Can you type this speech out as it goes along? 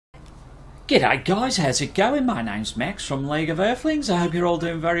G'day guys, how's it going? My name's Max from League of Earthlings. I hope you're all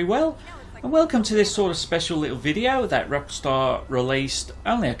doing very well. And welcome to this sort of special little video that Rockstar released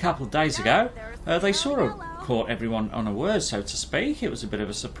only a couple of days ago. They sort of caught everyone unawares, so to speak. It was a bit of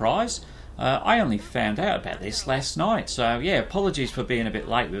a surprise. I only found out about this last night, so yeah, apologies for being a bit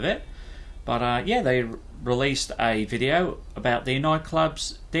late with it. But yeah, they released a video about the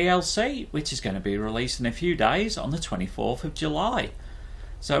Nightclub's DLC, which is going to be released in a few days on the 24th of July.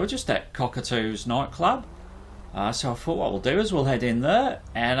 So we're just at Cockatoo's nightclub. So I thought what we'll do is we'll head in there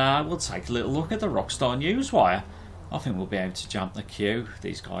and we'll take a little look at the Rockstar Newswire. I think we'll be able to jump the queue.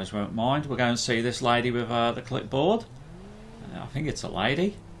 These guys won't mind. We'll go and see this lady with the clipboard. I think it's a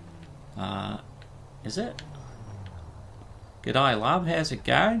lady. Is it? G'day love, how's it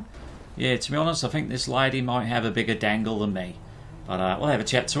going? Yeah, to be honest, I think this lady might have a bigger dangle than me. But we'll have a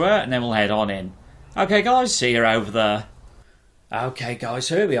chat to her and then we'll head on in. Okay guys, see you over there. Okay guys,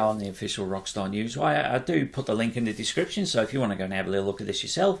 so here we are on the official Rockstar Newswire. I do put the link in the description, so if you want to go and have a little look at this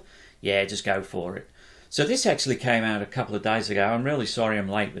yourself, yeah, just go for it. So this actually came out a couple of days ago. I'm really sorry I'm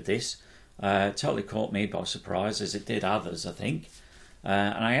late with this. It totally caught me by surprise, as it did others, I think.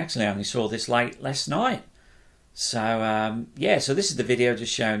 And I actually only saw this last night. So yeah, so this is the video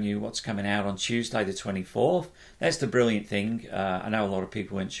just showing you what's coming out on Tuesday the 24th. That's the brilliant thing. I know a lot of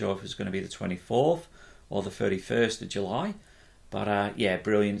people weren't sure if it was going to be the 24th or the 31st of July. But yeah,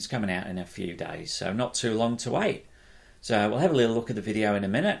 brilliant. It's coming out in a few days, so not too long to wait. So we'll have a little look at the video in a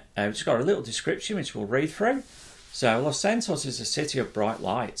minute. We've just got a little description which we'll read through. So Los Santos is a city of bright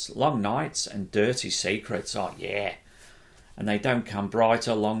lights, long nights and dirty secrets. Oh yeah. And they don't come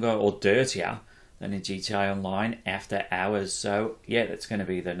brighter, longer or dirtier than in GTA Online After Hours. So yeah, that's going to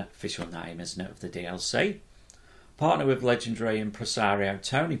be the official name, isn't it, of the DLC. Partner with legendary impresario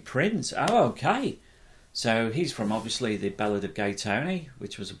Tony Prince. Oh, okay. So he's from obviously the Ballad of Gay Tony,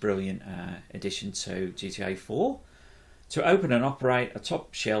 which was a brilliant addition to GTA 4. To open and operate a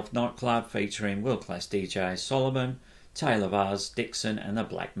top-shelf nightclub featuring world-class DJs Solomon, Taylor Vaz, Dixon and the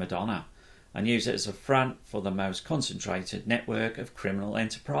Black Madonna. And use it as a front for the most concentrated network of criminal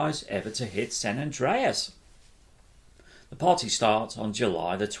enterprise ever to hit San Andreas. The party starts on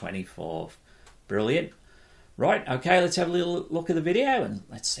July the 24th. Brilliant. Right, okay, let's have a little look at the video and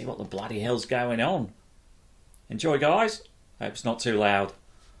let's see what the bloody hell's going on. Enjoy guys, hope it's not too loud.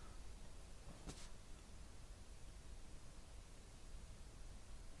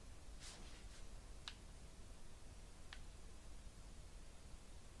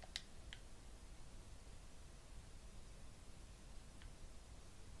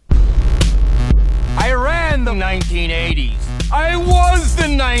 I ran the 1980s. I was the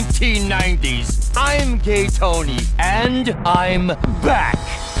 1990s. I'm Gay Tony and I'm back.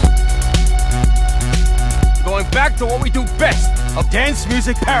 Going back to what we do best, a dance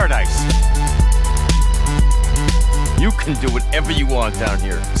music paradise. You can do whatever you want down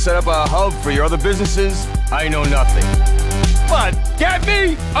here. Set up a hub for your other businesses, I know nothing. But get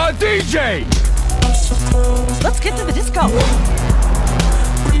me a DJ! Let's get to the disco.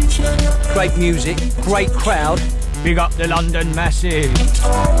 Great music, great crowd. Big up the London Massive.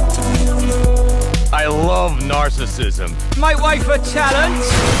 I love narcissism. Might wait for talent,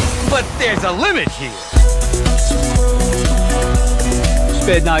 But there's a limit here.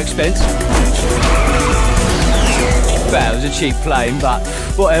 spared no expense. Well, it was a cheap plane, but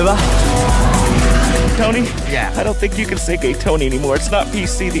whatever. Tony? Yeah. I don't think you can say Gay Tony anymore. It's not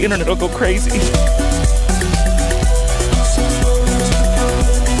PC. The internet will go crazy.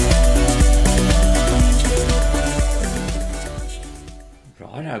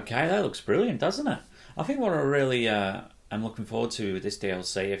 Right, okay, that looks brilliant, doesn't it? I think what I really am looking forward to with this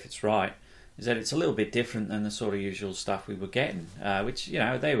DLC, if it's right, is that it's a little bit different than the sort of usual stuff we were getting, which, you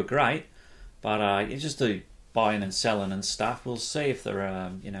know, they were great, but you just do buying and selling and stuff. We'll see if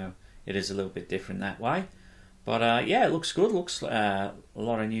they're, you know, it is a little bit different that way. But yeah, it looks good. Looks a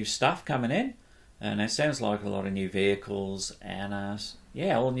lot of new stuff coming in, and it sounds like a lot of new vehicles and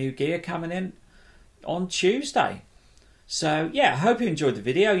yeah, all new gear coming in on Tuesday. So yeah, I hope you enjoyed the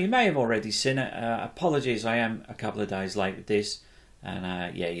video. You may have already seen it. Apologies, I am a couple of days late with this.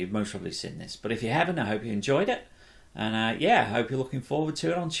 And yeah, you've most probably seen this. But if you haven't, I hope you enjoyed it. And yeah, I hope you're looking forward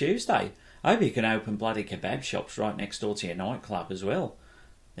to it on Tuesday. I hope you can open bloody kebab shops right next door to your nightclub as well.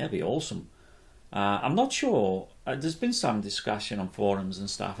 That'd be awesome. I'm not sure. There's been some discussion on forums and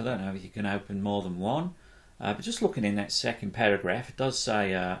stuff. I don't know if you can open more than one. But just looking in that second paragraph, it does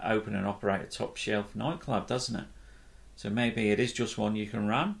say open and operate a top shelf nightclub, doesn't it? So maybe it is just one you can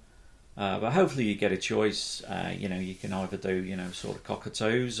run. But hopefully you get a choice. You know, you can either do, you know, sort of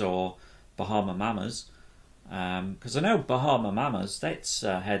cockatoos or Bahama Mamas. Because I know Bahama Mamas, that's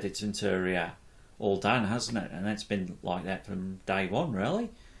had its interior all done, hasn't it? And that's been like that from day one, really.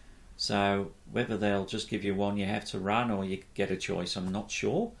 So whether they'll just give you one you have to run or you get a choice, I'm not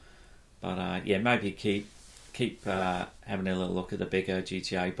sure. But yeah, maybe keep having a little look at the bigger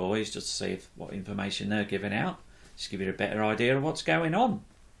GTA boys just to see what information they're giving out. Just give you a better idea of what's going on.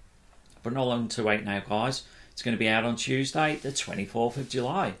 But not long to wait now, guys. It's going to be out on Tuesday, the 24th of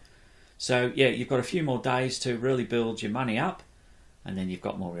July. So yeah, you've got a few more days to really build your money up. And then you've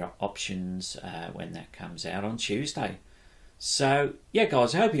got more options when that comes out on Tuesday. So yeah,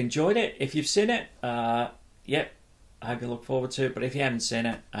 guys, I hope you enjoyed it. If you've seen it, yep, I hope you look forward to it. But if you haven't seen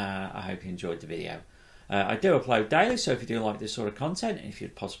it, I hope you enjoyed the video. I do upload daily, so if you do like this sort of content, if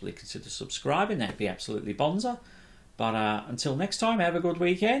you'd possibly consider subscribing, that'd be absolutely bonza. But until next time, have a good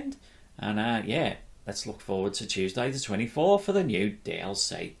weekend. And yeah, let's look forward to Tuesday the 24th for the new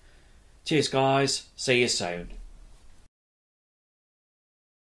DLC. Cheers, guys. See you soon.